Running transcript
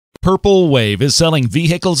Purple Wave is selling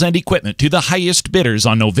vehicles and equipment to the highest bidders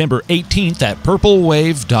on November 18th at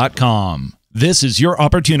purplewave.com. This is your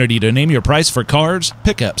opportunity to name your price for cars,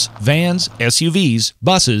 pickups, vans, SUVs,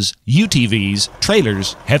 buses, UTVs,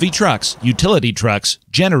 trailers, heavy trucks, utility trucks,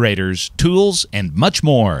 generators, tools, and much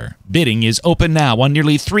more. Bidding is open now on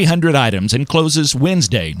nearly 300 items and closes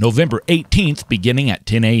Wednesday, November 18th, beginning at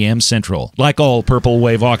 10 a.m. Central. Like all Purple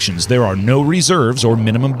Wave auctions, there are no reserves or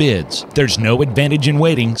minimum bids. There's no advantage in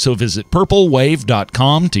waiting, so visit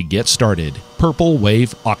purplewave.com to get started. Purple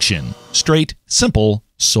Wave Auction. Straight, simple,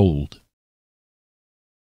 sold.